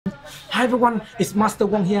Hi everyone, it's Master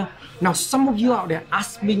Wong here. Now some of you out there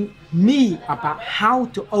asking me about how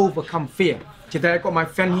to overcome fear. Today I got my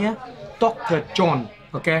friend here, Dr. John,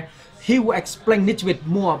 okay? He will explain a little bit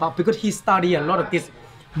more about, because he studied a lot of this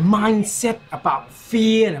mindset about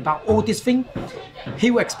fear and about all these things.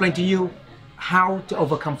 He will explain to you how to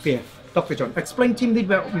overcome fear. Dr. John, explain to me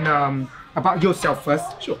about yourself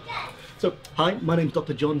first. Sure. So, hi, my name is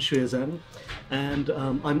Dr. John Zhang, and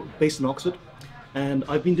I'm based in Oxford, and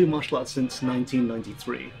I've been doing martial arts since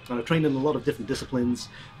 1993. I've trained in a lot of different disciplines,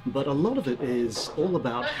 but a lot of it is all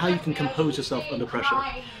about how you can compose yourself under pressure.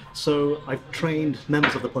 So I've trained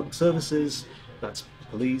members of the public services, that's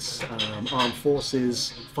police, armed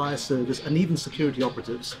forces, fire service, and even security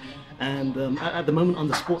operatives. And at the moment, I'm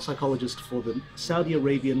the sports psychologist for the Saudi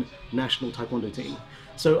Arabian national taekwondo team.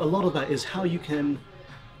 So a lot of that is how you can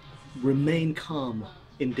remain calm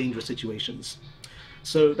in dangerous situations.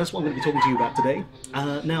 So that's what I'm going to be talking to you about today.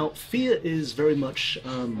 Now, fear is very much,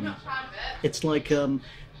 it's like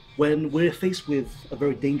when we're faced with a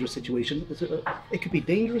very dangerous situation. It could be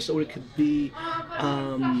dangerous, or it could be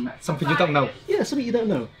Something you don't know. Yeah, something you don't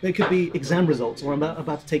know. It could be exam results, or I'm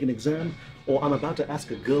about to take an exam, or I'm about to ask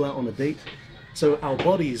a girl out on a date. So our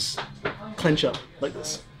bodies clench up like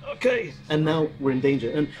this. Okay, and now we're in danger.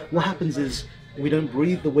 And what happens is we don't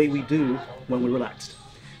breathe the way we do when we're relaxed.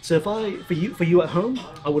 So for you at home,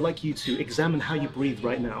 I would like you to examine how you breathe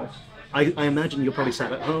right now. I imagine you're probably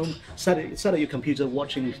sat at home, sat at your computer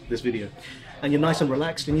watching this video, and you're nice and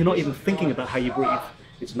relaxed, and you're not even thinking about how you breathe.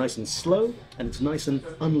 It's nice and slow, and it's nice and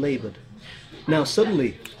unlabored. Now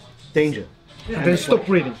suddenly, danger. And then stop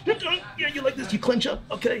breathing. Yeah, you're like this, you clench up,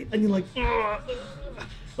 okay, and you're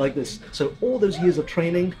like this. So all those years of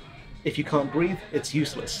training, if you can't breathe, it's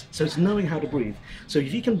useless. So it's knowing how to breathe. So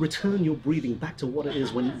if you can return your breathing back to what it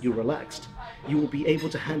is when you're relaxed, you will be able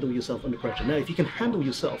to handle yourself under pressure. Now, if you can handle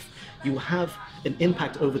yourself, you will have an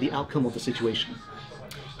impact over the outcome of the situation.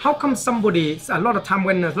 How come somebody, a lot of time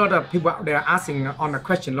when a lot of people out there asking on a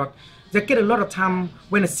question, like, they get a lot of time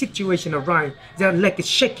when a situation arrives, their leg is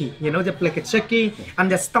shaky, you know, their leg is shaky,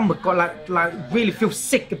 and their stomach got like really feel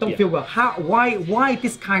sick, don't feel well. Why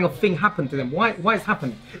this kind of thing happened to them? Why it's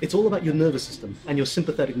happened? It's all about your nervous system and your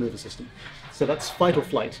sympathetic nervous system. So that's fight or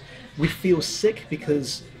flight. We feel sick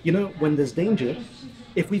because, you know, when there's danger,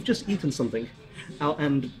 if we've just eaten something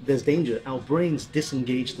and there's danger, our brains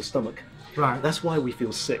disengage the stomach. Right. That's why we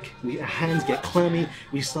feel sick. Our hands get clammy,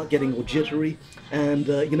 we start getting all jittery, and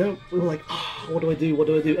you know, we're like, oh, what do I do, what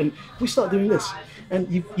do I do? And we start doing this.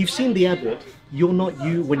 And you've seen the advert, you're not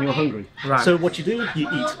you when you're hungry. Right. So what you do, you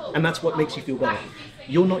eat, and that's what makes you feel better.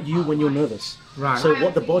 You're not you when you're nervous. Right. So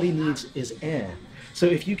what the body needs is air. So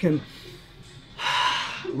if you can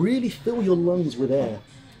really fill your lungs with air,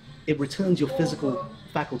 it returns your physical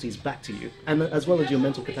faculties back to you, and as well as your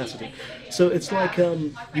mental capacity. So it's like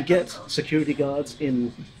you get security guards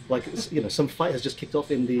in, like, you know, some fight has just kicked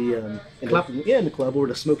off in the club, in the club or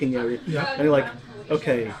in a smoking area, and you're like,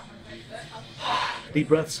 okay, deep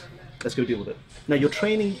breaths, let's go deal with it. Now you've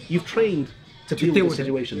trained to deal with the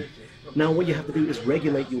situation. Now what you have to do is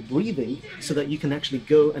regulate your breathing so that you can actually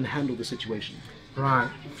go and handle the situation.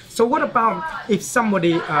 Right. So what about if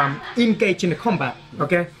somebody engage in a combat,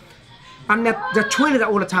 okay? And they're training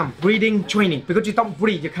all the time, breathing training, because you don't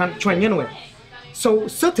breathe, you can't train anyway. So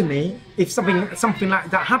certainly, if something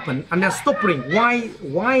like that happen and they stop breathing,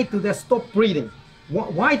 why do they stop breathing?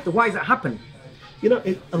 Why does that happen? You know,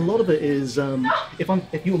 a lot of it is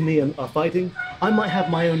if you and me are fighting, I might have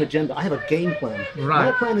my own agenda. I have a game plan. Right.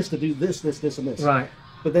 My plan is to do this, this, this, and this. Right.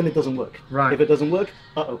 But then it doesn't work. Right. If it doesn't work,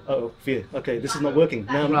 fear. Okay, this is not working.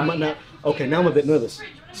 Now I'm a bit nervous.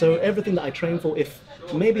 So everything that I train for, if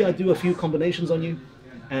maybe I do a few combinations on you,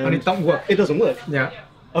 and it don't work. It doesn't work. Yeah.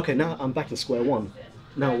 Okay, now I'm back to square one.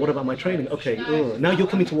 Now what about my training? Okay, now you're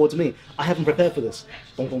coming towards me. I haven't prepared for this.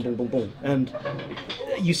 Boom, boom, boom, boom, boom, and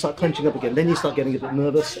you start clenching up again. Then you start getting a bit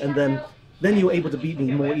nervous, and then you're able to beat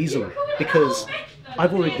me more easily because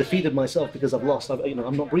I've already defeated myself because I've lost.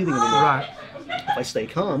 I'm not breathing anymore. Right. If I stay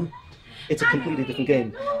calm, it's a completely different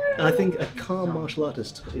game. And I think a calm martial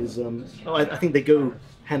artist is, I think they go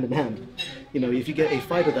hand in hand. You know, if you get a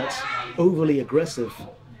fighter that's overly aggressive,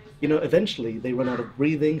 you know, eventually they run out of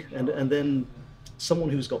breathing, and then someone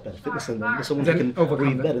who's got better fitness than them, someone who can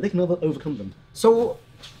breathe better, they can overcome them. So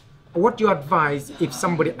what do you advise if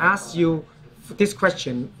somebody asks you this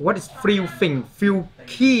question, what is few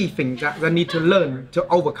key things that they need to learn to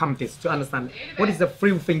overcome this, to understand? What is the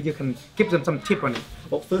few things you can give them some tip on it?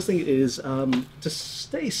 Well, first thing is to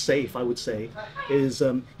stay safe, I would say, is,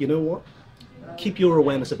 you know what? keep your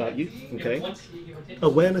awareness about you, okay?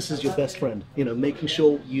 Awareness is your best friend, you know, making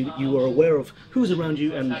sure you are aware of who's around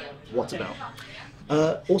you and what's about.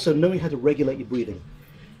 Also, knowing how to regulate your breathing.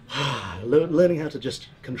 Learning how to just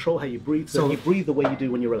control how you breathe, so you breathe the way you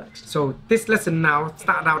do when you're relaxed. So this lesson now,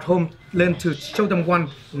 start out home, learn to show them one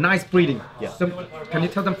nice breathing. Yeah. So can you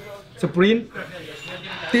tell them to breathe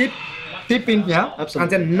deep in, yeah? Absolutely.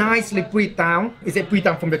 And then nicely breathe down. Is it breathe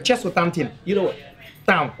down from the chest or down chin? You know what?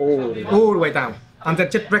 Down. All the way down. And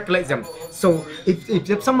then just regulate them. So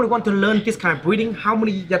if somebody want to learn this kind of breathing, how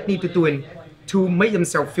many that need to do in to make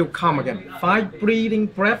themselves feel calm again? 5 breathing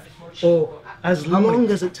breath or as long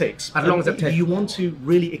as it takes. As long as it takes. You want to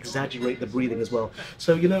really exaggerate the breathing as well.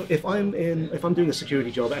 So you know, if I'm doing a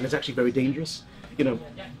security job and it's actually very dangerous, you know,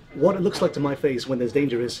 what it looks like to my face when there's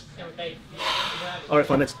danger is, all right,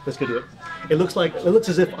 fine, let's go do it. It looks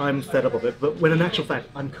as if I'm fed up of it, but when in actual fact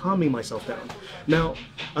I'm calming myself down. Now,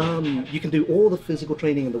 you can do all the physical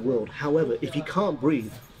training in the world. However, if you can't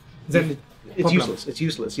breathe, then it's useless. It's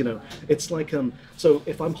useless. You know, it's like so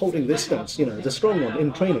if I'm holding this stance, you know, the strong one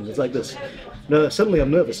in training is like this. No, suddenly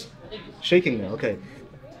I'm nervous, shaking now. Okay,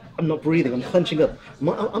 I'm not breathing. I'm clenching up.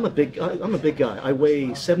 I'm a big guy. I weigh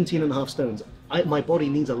 17.5 stones. My body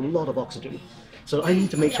needs a lot of oxygen, so I need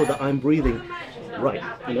to make sure that I'm breathing right.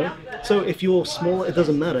 You know. So if you're small, it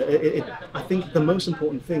doesn't matter. I think the most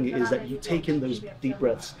important thing is that you take in those deep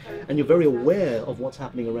breaths and you're very aware of what's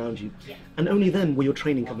happening around you, and only then will your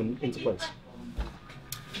training come into place.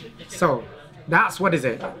 So that's what is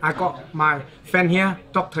it. I got my friend here,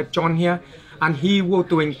 Dr. John here, and he will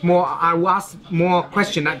doing more. I will ask more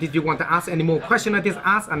questions. Did you want to ask any more questions I just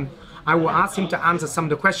asked? And I will ask him to answer some of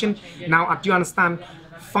the questions. Now, do you understand?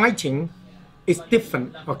 Fighting is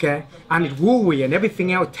different, okay? And Wu and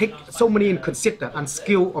everything else take so many in consider and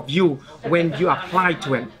skill of you when you apply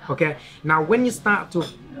to it, okay? Now, when you start to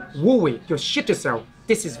Wu, you shit yourself.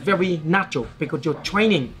 This is very natural because your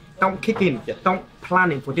training don't kick in, don't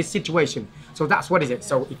planning for this situation. So that's what is it.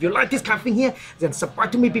 So if you like this kind of thing here, then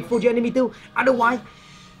subscribe to me before your enemy do. Otherwise,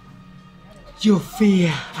 you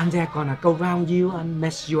fear and they're gonna go around you and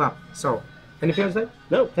mess you up. So, anything else to say?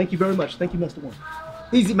 No, thank you very much. Thank you, Master Wong.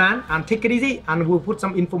 Easy man, and take it easy, and we'll put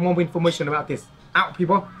some more information about this. Out,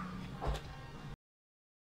 people.